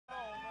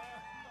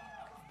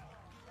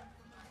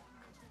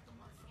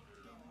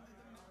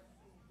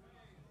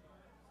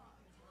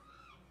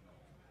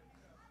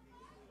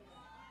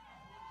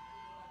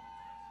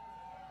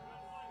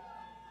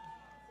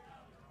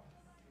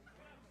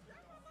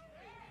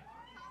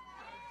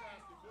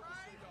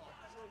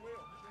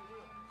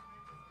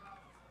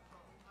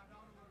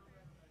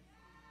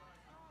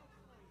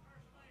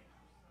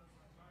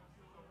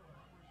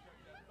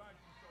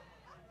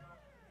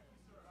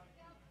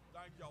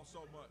so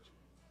much.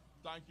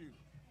 Thank you.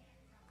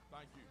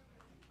 Thank you.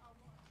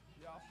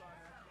 Yeah, I'll sign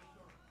that.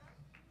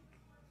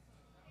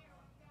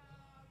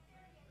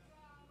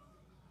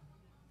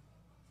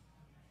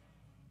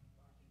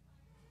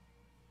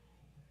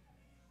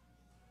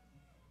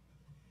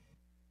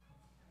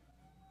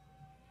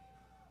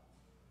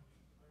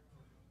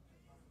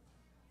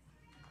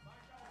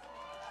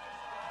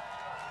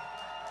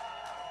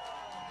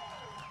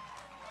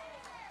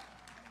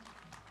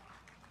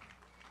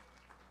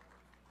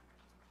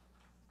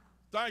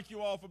 Thank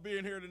you all for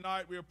being here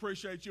tonight. We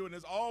appreciate you. And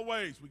as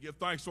always, we give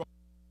thanks to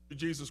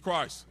Jesus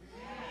Christ,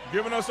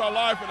 giving us our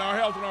life and our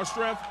health and our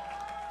strength,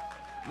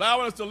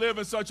 allowing us to live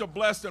in such a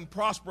blessed and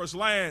prosperous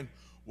land.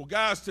 Well,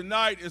 guys,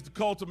 tonight is the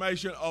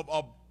culmination of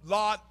a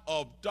lot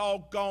of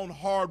doggone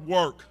hard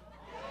work.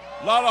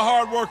 A lot of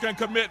hard work and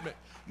commitment,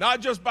 not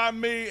just by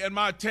me and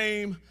my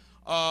team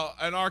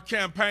and our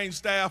campaign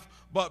staff,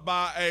 but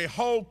by a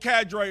whole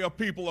cadre of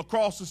people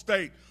across the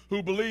state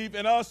who believe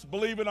in us,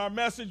 believe in our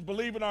message,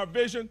 believe in our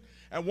vision,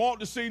 and want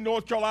to see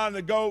North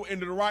Carolina go in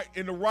the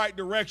right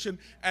direction,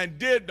 and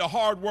did the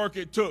hard work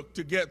it took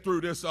to get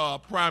through this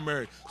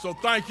primary. So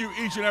thank you,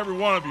 each and every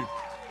one of you.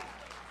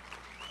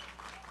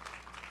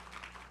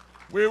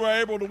 We were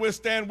able to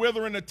withstand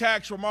withering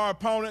attacks from our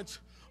opponents,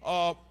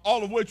 all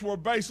of which were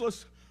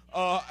baseless,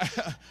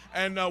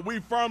 and we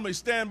firmly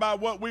stand by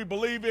what we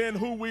believe in,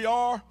 who we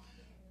are,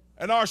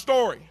 and our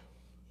story,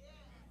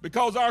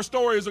 because our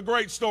story is a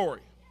great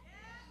story.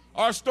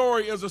 Our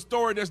story is a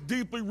story that's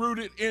deeply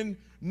rooted in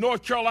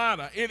North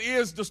Carolina. It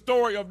is the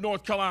story of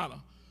North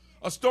Carolina,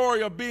 a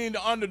story of being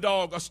the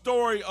underdog, a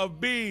story of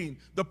being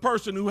the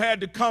person who had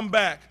to come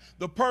back,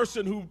 the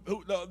person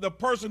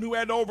who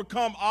had to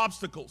overcome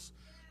obstacles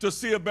to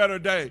see a better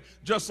day,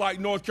 just like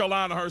North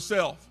Carolina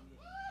herself.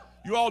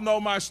 You all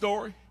know my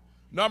story.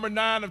 Number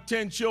 9 of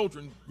 10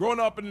 children, growing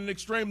up in an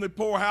extremely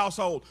poor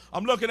household.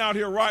 I'm looking out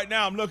here right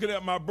now. I'm looking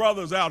at my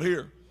brothers out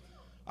here.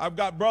 I've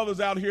got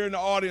brothers out here in the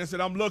audience,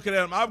 and I'm looking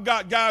at them. I've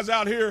got guys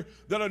out here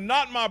that are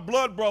not my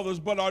blood brothers,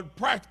 but are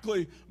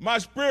practically my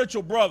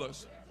spiritual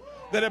brothers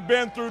that have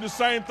been through the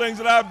same things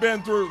that I've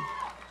been through.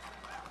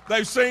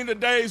 They've seen the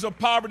days of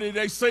poverty.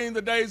 They've seen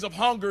the days of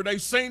hunger.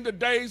 They've seen the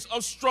days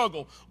of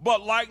struggle.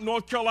 But like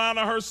North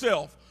Carolina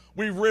herself,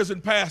 we've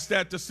risen past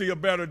that to see a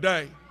better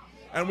day.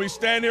 And we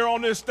stand here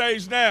on this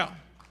stage now,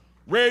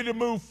 ready to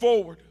move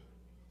forward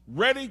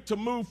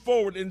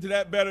into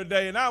that better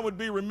day. And I would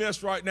be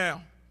remiss right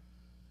now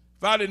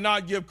if I did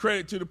not give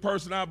credit to the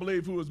person I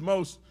believe who is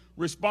most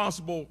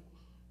responsible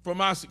for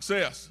my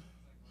success.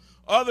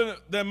 Other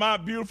than my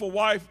beautiful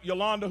wife,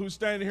 Yolanda, who's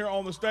standing here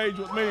on the stage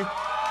with me,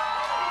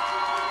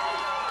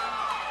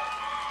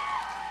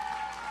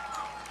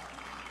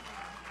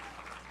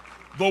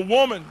 the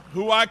woman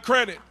who I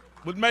credit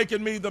with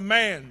making me the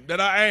man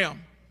that I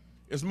am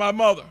is my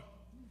mother,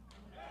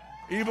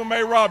 Eva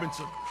Mae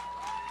Robinson.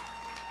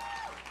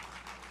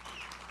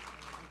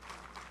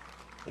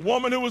 A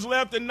woman who was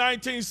left in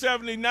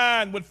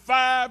 1979 with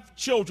 5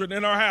 children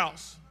in her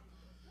house.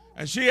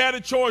 And she had a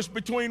choice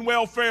between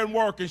welfare and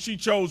work, and she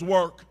chose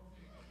work.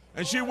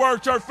 And she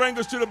worked her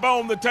fingers to the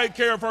bone to take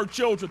care of her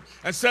children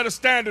and set a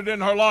standard in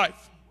her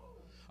life.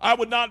 I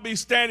would not be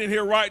standing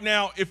here right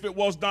now if it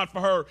was not for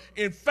her.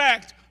 In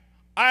fact,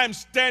 I am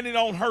standing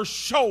on her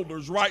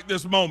shoulders right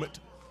this moment.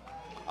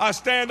 I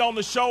stand on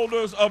the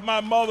shoulders of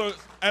my mother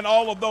and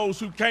all of those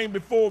who came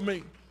before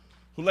me,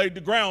 who laid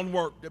the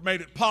groundwork that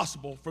made it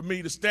possible for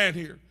me to stand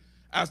here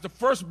as the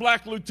first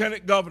black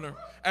lieutenant governor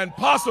and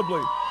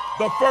possibly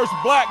the first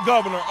black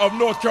governor of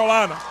North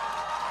Carolina.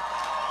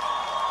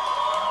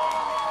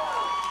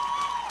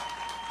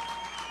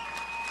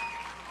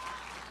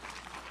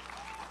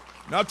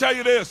 Now I'll tell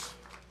you this,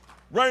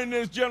 running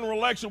this general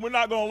election, we're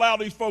not going to allow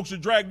these folks to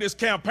drag this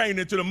campaign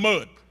into the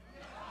mud.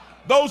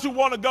 Those who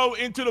want to go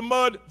into the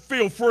mud,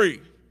 feel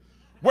free.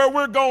 Where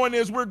we're going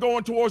is we're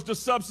going towards the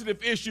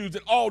substantive issues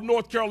that all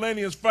North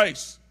Carolinians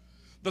face.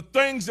 The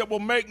things that will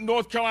make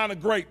North Carolina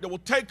great, that will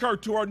take her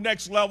to our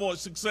next level of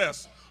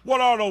success. What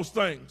are those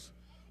things?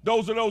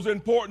 Those are those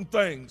important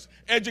things.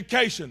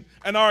 Education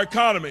and our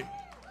economy.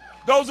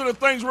 Those are the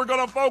things we're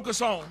going to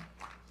focus on.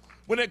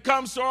 When it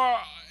comes to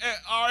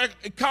our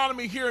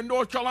economy here in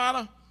North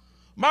Carolina,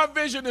 my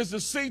vision is to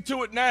see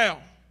to it now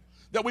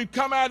that we've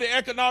come out of the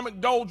economic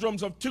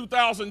doldrums of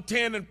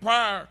 2010 and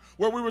prior,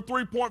 where we were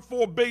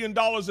 $3.4 billion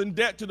in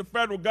debt to the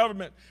federal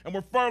government and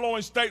we're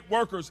furloughing state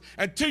workers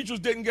and teachers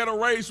didn't get a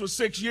raise for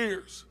 6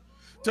 years,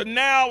 to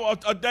now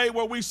a day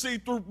where we see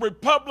through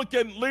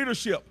Republican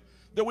leadership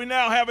that we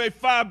now have a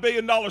 $5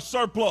 billion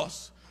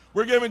surplus.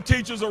 We're giving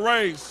teachers a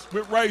raise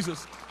with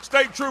raises,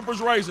 state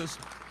troopers raises.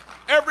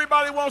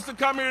 Everybody wants to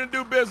come here and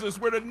do business.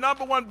 We're the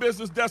 #1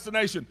 business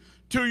destination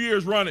 2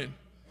 years running.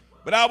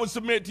 But I would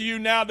submit to you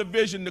now the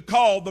vision, the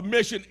call, the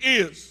mission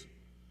is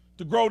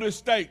to grow this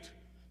state,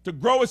 to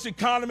grow its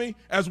economy,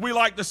 as we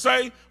like to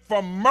say,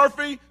 from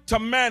Murphy to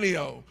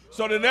Manteo,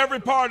 so that every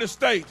part of the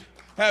state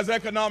has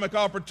economic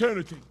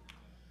opportunity.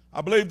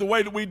 I believe the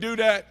way that we do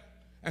that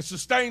and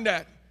sustain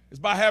that is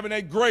by having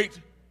a great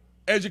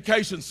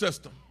education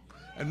system.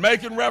 and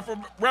making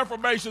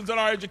reformations in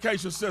our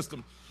education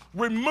system,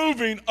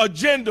 removing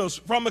agendas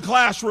from the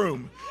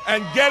classroom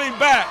and getting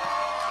back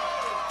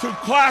to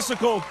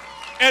classical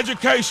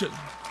education,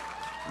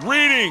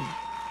 reading,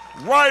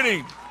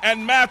 writing,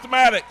 and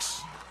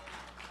mathematics,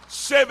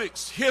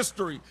 civics,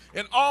 history,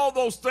 and all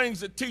those things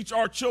that teach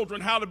our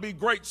children how to be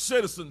great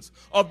citizens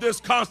of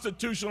this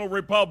constitutional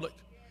republic,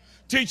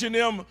 teaching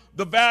them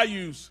the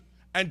values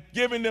and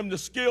giving them the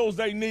skills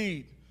they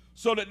need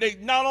so that they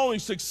not only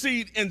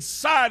succeed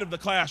inside of the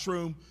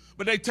classroom,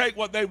 but they take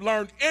what they've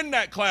learned in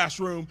that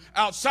classroom,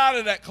 outside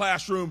of that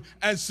classroom,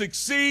 and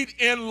succeed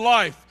in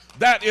life.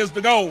 That is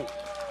the goal.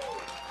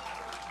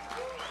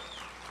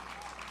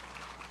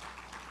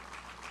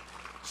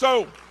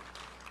 So,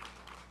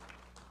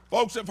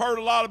 folks have heard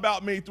a lot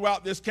about me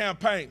throughout this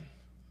campaign.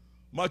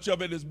 Much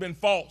of it has been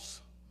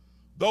false.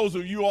 Those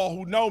of you all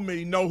who know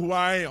me know who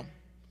I am.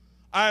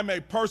 I am a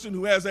person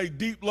who has a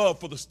deep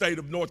love for the state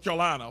of North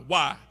Carolina.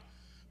 Why?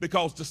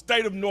 Because the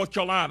state of North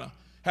Carolina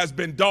has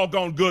been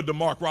doggone good to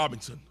Mark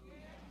Robinson.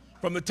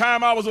 From the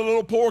time I was a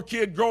little poor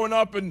kid growing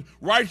up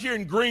right here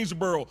in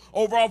Greensboro,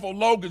 over off of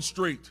Logan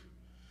Street,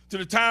 to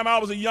the time I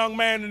was a young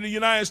man in the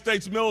United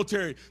States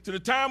military, to the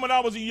time when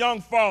I was a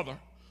young father,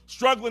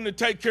 struggling to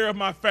take care of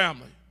my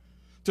family,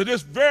 to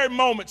this very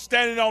moment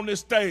standing on this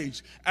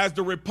stage as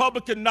the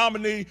Republican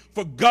nominee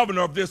for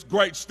governor of this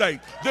great state.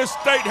 This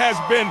state has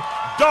been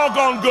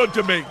doggone good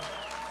to me.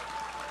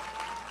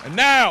 And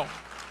now,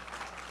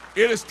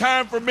 it is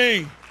time for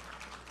me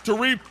to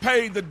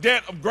repay the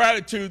debt of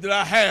gratitude that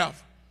I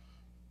have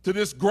to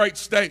this great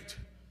state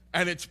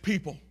and its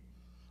people.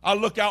 I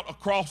look out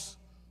across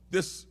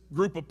this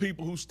group of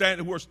people who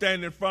are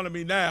standing in front of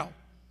me now,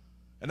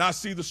 and I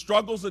see the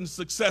struggles and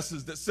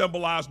successes that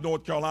symbolize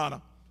North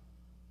Carolina.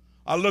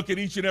 I look at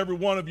each and every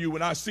one of you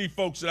and I see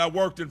folks that I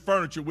worked in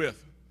furniture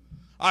with.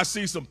 I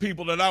see some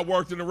people that I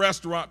worked in the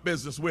restaurant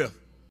business with.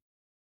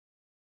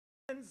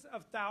 Tens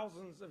of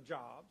thousands of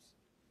jobs.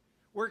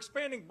 We're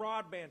expanding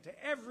broadband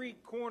to every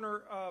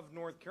corner of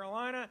North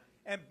Carolina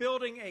and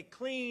building a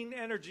clean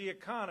energy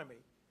economy.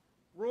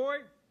 Roy,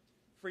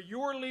 for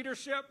your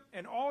leadership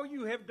and all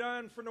you have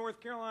done for North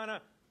Carolina,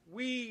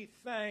 we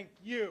thank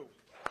you.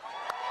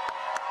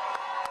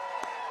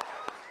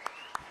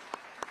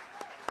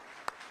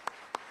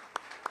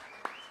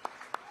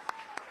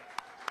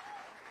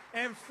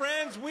 And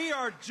friends, we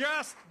are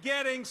just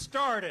getting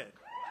started.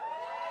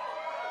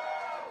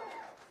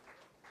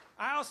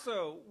 I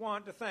also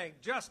want to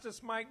thank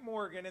Justice Mike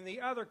Morgan and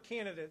the other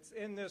candidates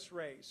in this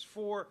race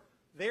for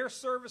their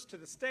service to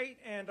the state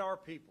and our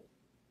people.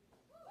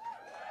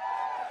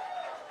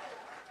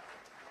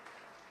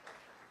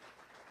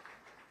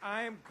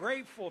 I am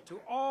grateful to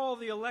all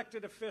the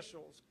elected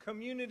officials,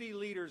 community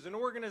leaders, and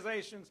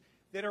organizations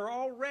that are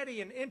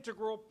already an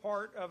integral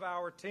part of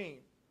our team.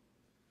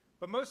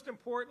 But most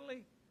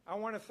importantly, I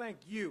want to thank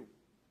you,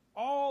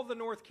 all the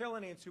North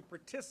Carolinians who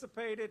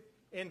participated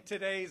in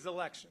today's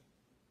election.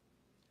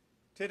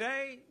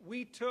 Today,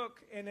 we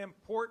took an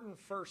important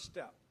first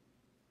step,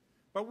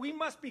 but we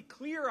must be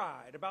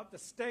clear-eyed about the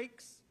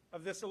stakes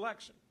of this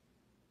election.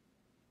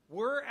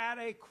 We're at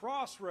a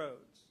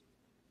crossroads,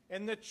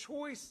 and the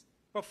choice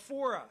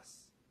before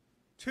us,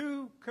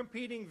 two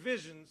competing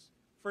visions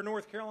for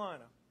North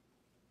Carolina.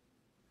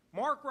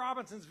 Mark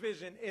Robinson's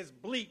vision is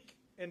bleak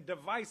and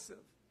divisive,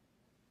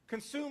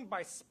 consumed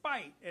by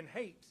spite and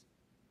hate.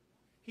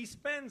 He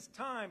spends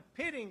time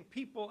pitting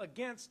people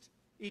against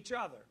each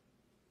other.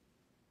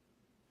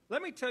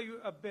 Let me tell you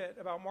a bit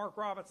about Mark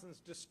Robinson's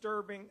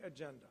disturbing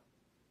agenda.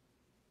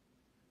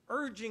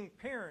 Urging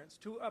parents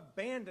to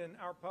abandon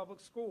our public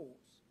schools,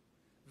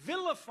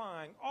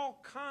 vilifying all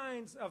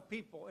kinds of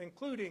people,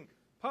 including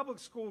public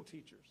school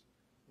teachers,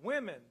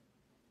 women,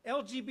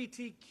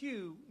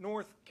 LGBTQ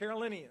North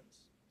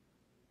Carolinians,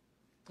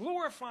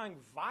 glorifying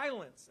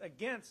violence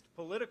against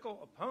political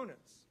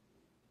opponents,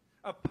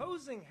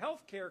 opposing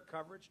health care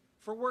coverage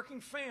for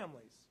working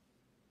families,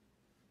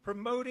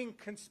 promoting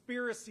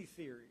conspiracy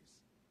theories,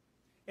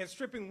 and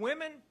stripping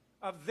women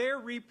of their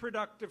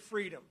reproductive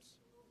freedoms.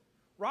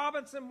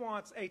 Robinson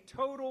wants a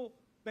total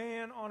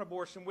ban on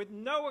abortion with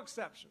no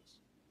exceptions.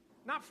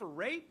 Not for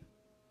rape,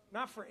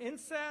 not for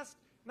incest,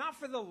 not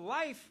for the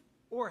life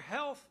or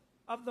health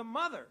of the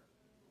mother.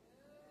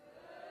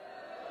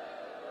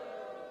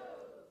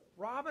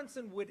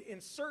 Robinson would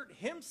insert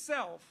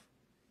himself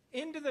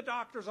into the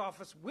doctor's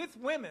office with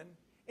women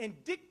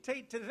and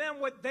dictate to them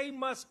what they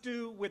must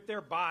do with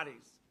their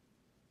bodies.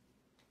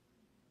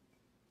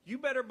 You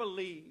better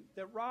believe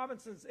that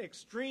Robinson's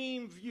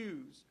extreme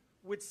views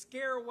would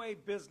scare away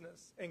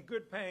business and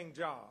good-paying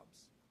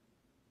jobs.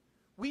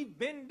 We've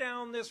been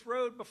down this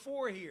road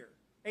before here,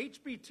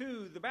 HB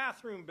 2, the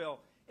bathroom bill,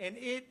 and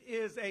it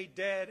is a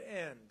dead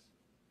end.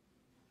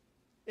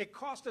 It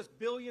cost us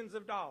billions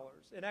of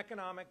dollars in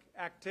economic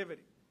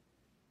activity.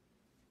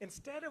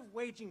 Instead of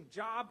waging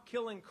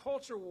job-killing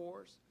culture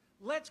wars,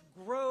 let's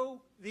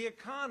grow the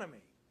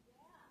economy.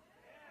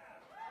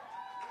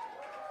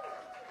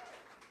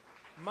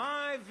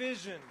 My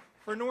vision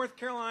for North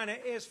Carolina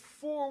is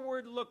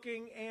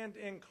forward-looking and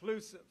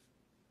inclusive.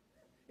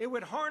 It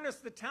would harness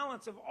the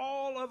talents of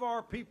all of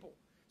our people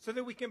so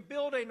that we can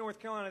build a North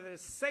Carolina that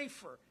is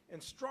safer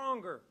and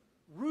stronger,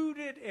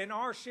 rooted in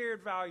our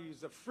shared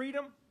values of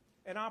freedom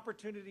and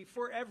opportunity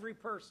for every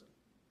person.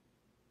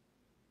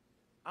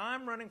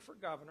 I'm running for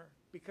governor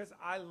because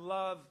I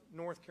love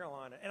North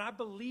Carolina, and I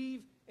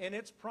believe in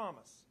its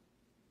promise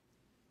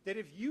that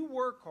if you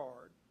work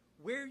hard,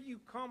 where you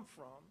come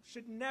from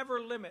should never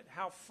limit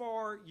how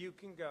far you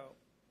can go.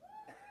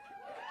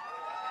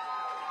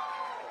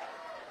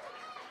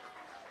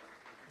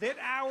 That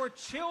our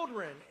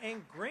children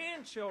and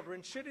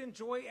grandchildren should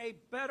enjoy a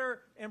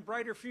better and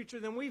brighter future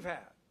than we've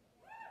had.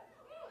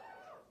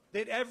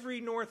 That every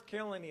North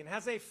Carolinian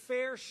has a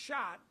fair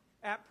shot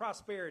at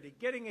prosperity,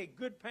 getting a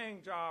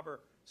good-paying job or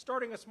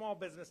starting a small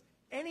business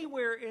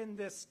anywhere in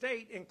this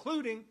state,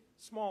 including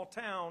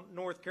small-town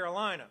North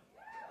Carolina.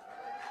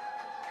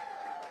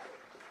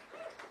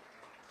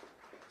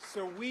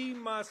 So we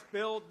must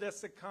build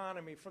this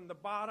economy from the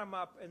bottom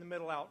up and the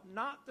middle out,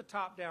 not the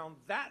top down.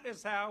 That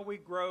is how we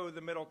grow the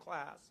middle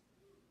class.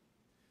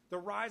 The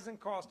rising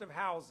cost of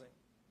housing,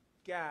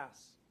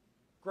 gas,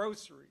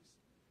 groceries,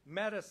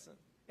 medicine,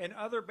 and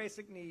other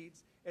basic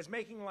needs is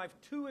making life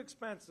too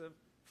expensive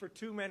for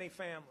too many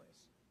families.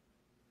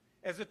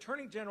 As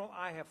Attorney General,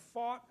 I have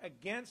fought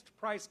against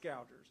price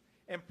gougers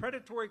and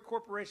predatory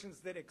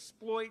corporations that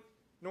exploit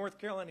North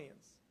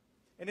Carolinians.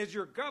 And as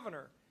your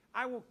governor,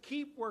 I will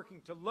keep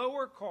working to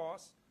lower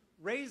costs,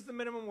 raise the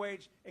minimum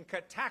wage, and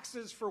cut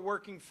taxes for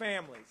working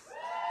families.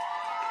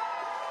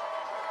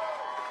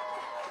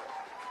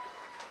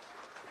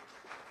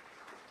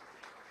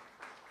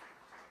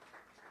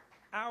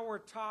 Our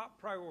top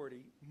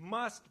priority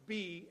must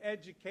be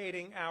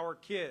educating our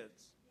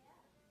kids.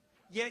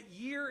 Yet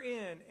year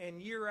in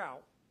and year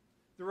out,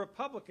 the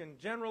Republican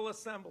General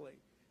Assembly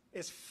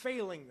is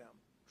failing them,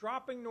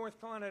 dropping North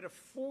Carolina to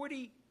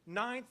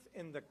 49th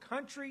in the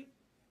country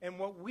and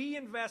what we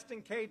invest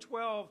in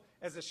K-12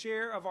 as a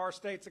share of our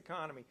state's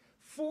economy.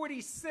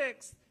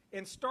 46th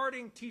in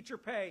starting teacher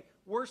pay,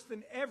 worse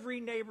than every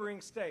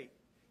neighboring state.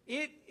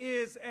 It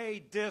is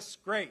a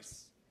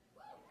disgrace.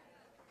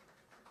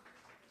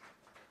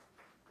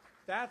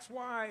 That's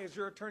why, as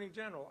your Attorney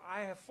General,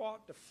 I have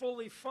fought to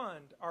fully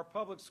fund our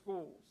public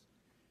schools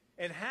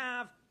and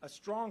have a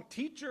strong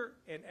teacher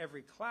in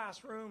every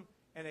classroom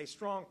and a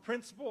strong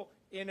principal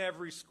in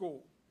every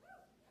school.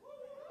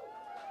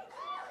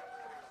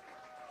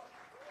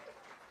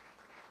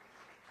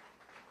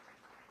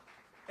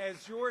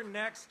 As your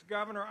next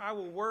governor, I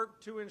will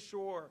work to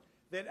ensure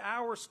that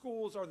our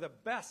schools are the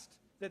best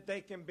that they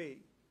can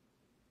be,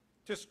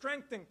 to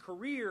strengthen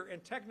career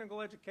and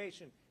technical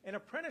education and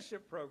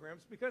apprenticeship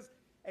programs, because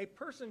a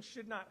person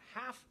should not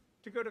have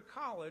to go to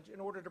college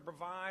in order to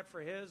provide for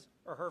his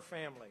or her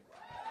family.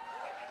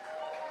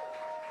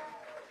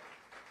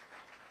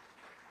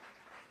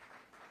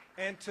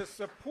 And to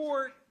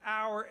support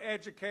our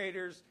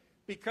educators,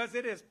 because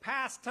it is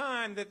past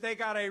time that they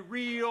got a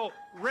real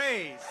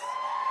raise.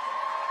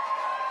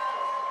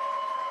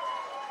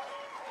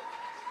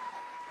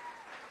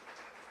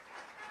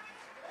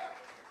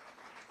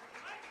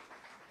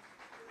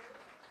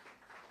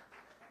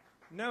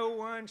 No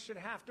one should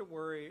have to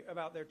worry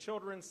about their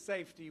children's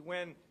safety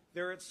when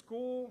they're at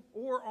school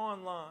or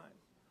online,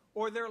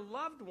 or their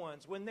loved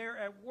ones when they're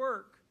at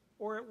work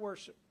or at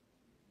worship.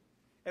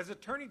 As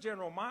Attorney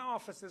General, my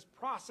office has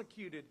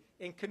prosecuted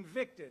and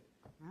convicted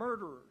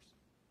murderers,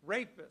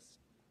 rapists,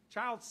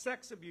 child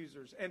sex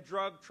abusers, and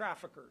drug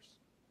traffickers.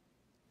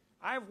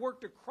 I have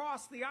worked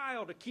across the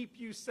aisle to keep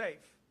you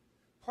safe,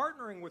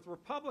 partnering with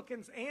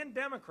Republicans and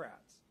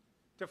Democrats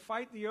to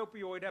fight the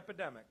opioid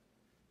epidemic,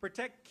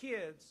 protect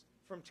kids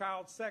from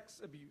child sex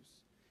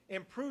abuse,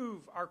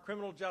 improve our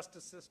criminal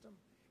justice system,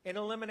 and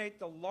eliminate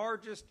the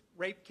largest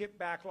rape kit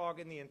backlog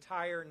in the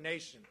entire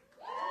nation.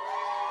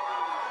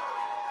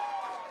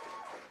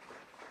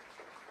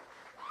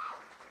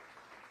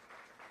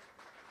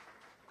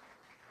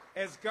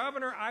 As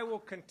governor, I will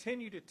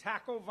continue to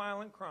tackle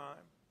violent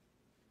crime,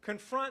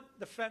 confront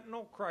the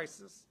fentanyl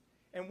crisis,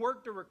 and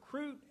work to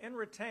recruit and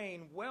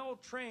retain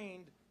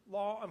well-trained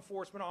law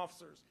enforcement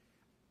officers.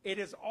 It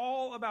is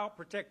all about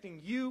protecting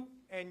you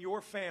and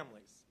your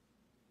families.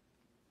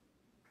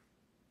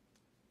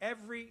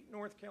 Every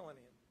North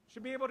Carolinian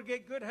should be able to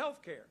get good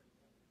health care,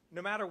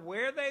 no matter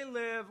where they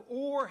live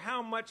or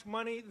how much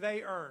money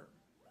they earn.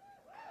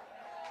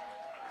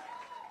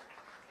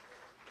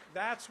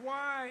 That's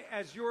why,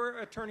 as your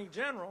Attorney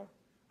General,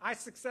 I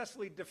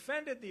successfully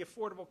defended the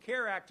Affordable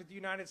Care Act at the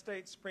United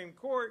States Supreme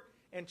Court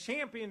and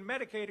championed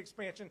Medicaid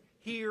expansion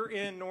here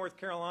in North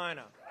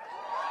Carolina.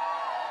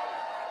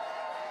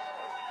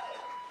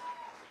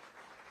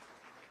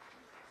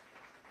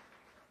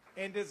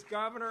 And as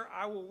governor,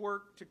 I will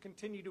work to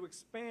continue to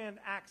expand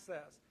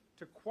access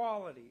to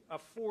quality,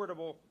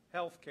 affordable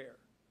health care.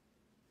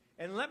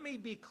 And let me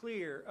be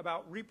clear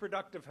about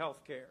reproductive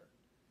health care,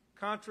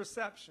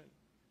 contraception,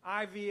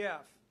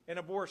 IVF, and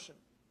abortion.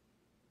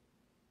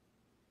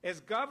 As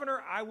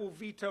governor, I will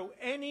veto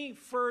any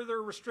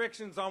further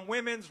restrictions on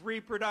women's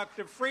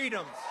reproductive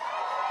freedoms.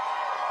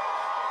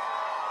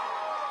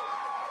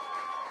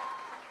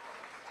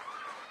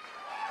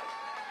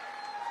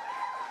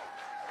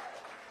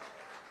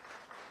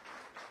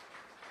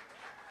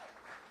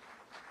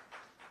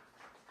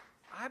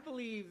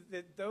 believe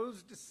that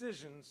those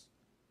decisions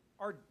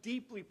are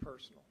deeply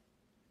personal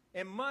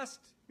and must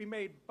be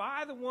made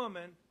by the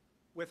woman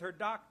with her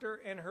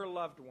doctor and her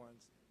loved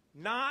ones,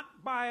 not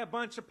by a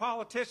bunch of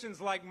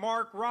politicians like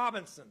Mark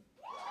Robinson.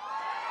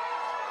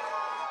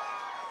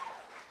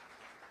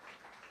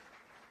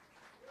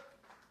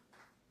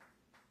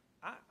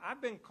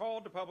 I've been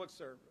called to public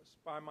service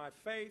by my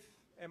faith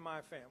and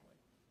my family.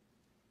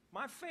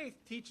 My faith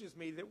teaches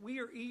me that we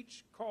are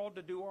each called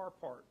to do our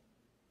part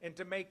and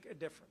to make a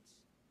difference.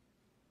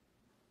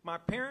 My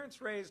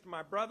parents raised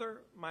my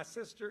brother, my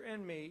sister,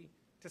 and me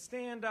to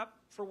stand up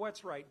for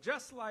what's right,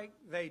 just like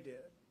they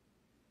did.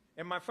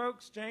 And my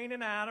folks, Jane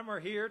and Adam, are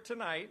here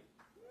tonight.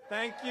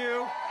 Thank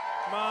you,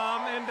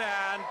 Mom and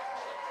Dad.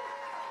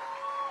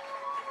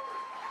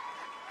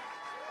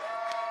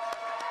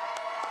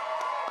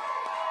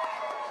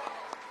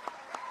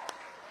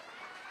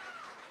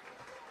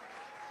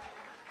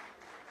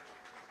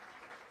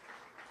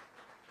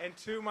 And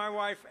to my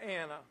wife,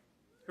 Anna,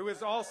 who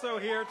is also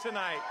here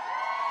tonight.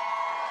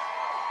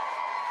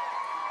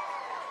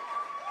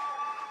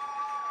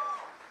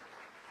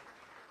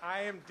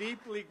 I am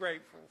deeply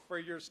grateful for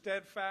your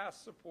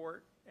steadfast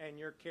support and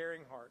your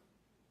caring heart.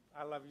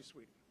 I love you,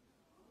 sweetie.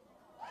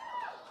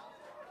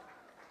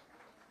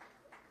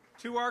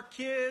 To our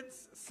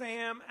kids,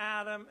 Sam,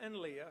 Adam, and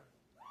Leah,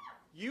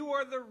 you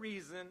are the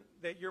reason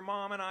that your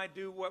mom and I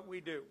do what we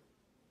do.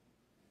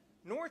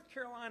 North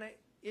Carolina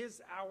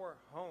is our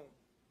home.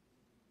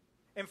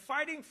 And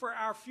fighting for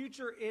our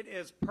future, it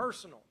is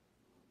personal.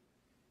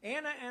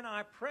 Anna and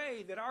I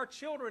pray that our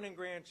children and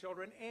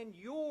grandchildren and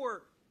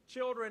your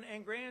children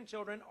and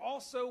grandchildren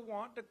also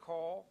want to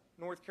call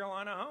North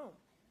Carolina home.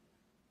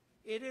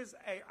 It is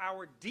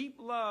our deep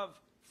love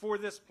for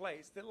this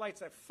place that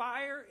lights a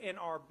fire in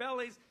our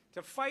bellies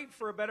to fight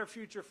for a better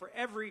future for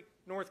every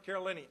North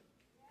Carolinian.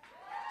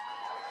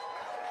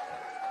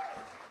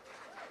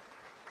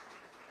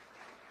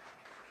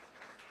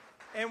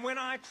 And when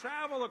I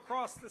travel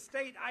across the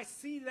state, I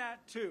see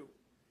that too.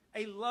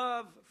 A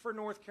love for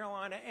North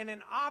Carolina and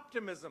an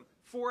optimism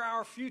for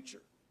our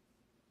future.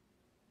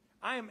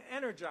 I am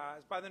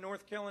energized by the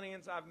North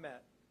Carolinians I've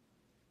met,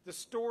 the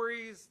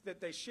stories that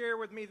they share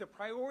with me, the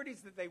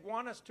priorities that they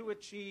want us to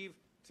achieve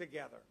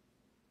together.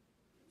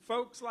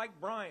 Folks like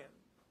Brian,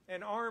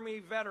 an Army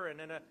veteran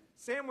and a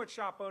sandwich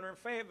shop owner in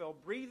Fayetteville,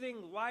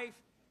 breathing life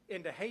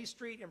into Hay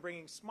Street and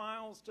bringing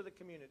smiles to the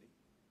community.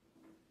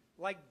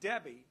 Like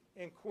Debbie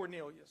in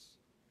Cornelius,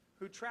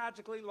 who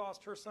tragically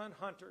lost her son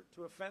Hunter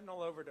to a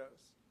fentanyl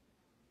overdose,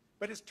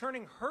 but is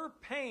turning her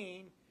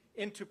pain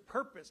into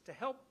purpose to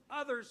help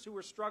others who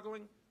are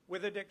struggling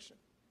with addiction.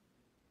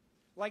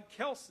 Like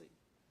Kelsey,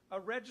 a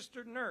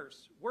registered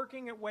nurse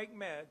working at Wake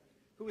Med,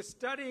 who is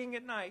studying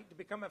at night to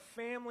become a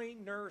family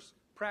nurse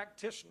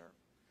practitioner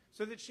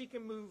so that she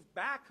can move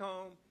back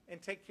home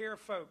and take care of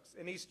folks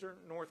in eastern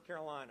North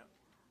Carolina.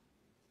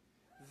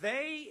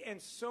 They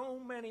and so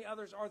many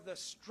others are the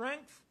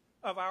strength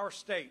of our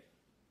state.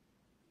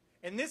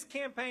 And this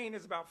campaign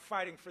is about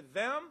fighting for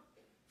them,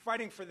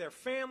 fighting for their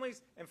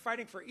families, and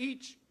fighting for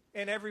each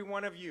and every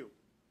one of you.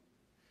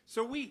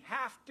 So we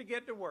have to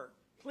get to work.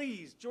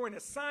 Please join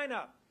us. Sign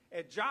up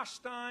at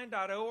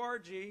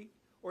joshstein.org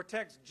or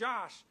text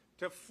Josh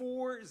to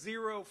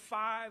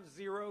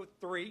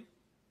 40503.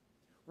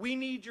 We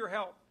need your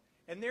help.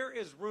 And there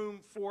is room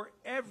for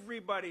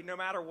everybody, no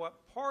matter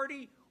what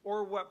party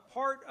or what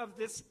part of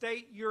this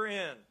state you're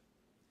in.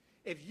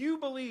 If you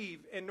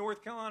believe in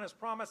North Carolina's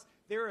promise,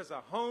 there is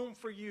a home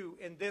for you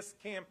in this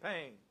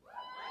campaign.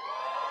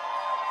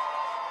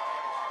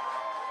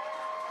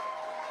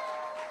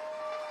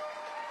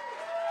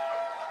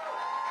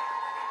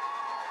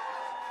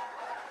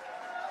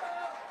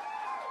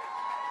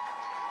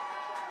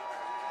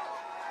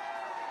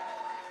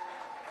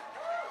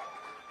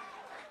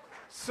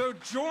 So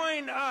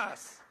join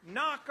us,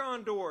 knock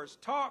on doors,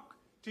 talk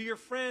to your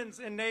friends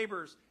and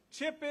neighbors,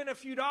 chip in a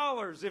few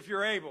dollars if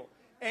you're able,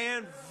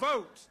 and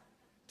vote.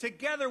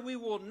 Together we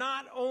will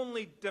not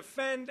only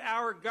defend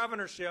our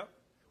governorship,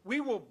 we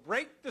will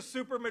break the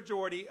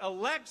supermajority,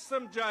 elect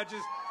some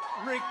judges,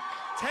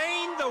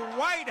 retain the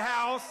White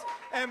House,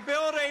 and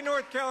build a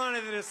North Carolina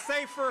that is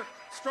safer,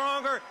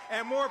 stronger,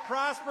 and more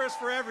prosperous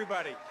for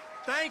everybody.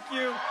 Thank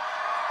you,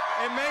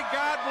 and may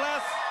God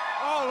bless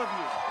all of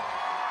you.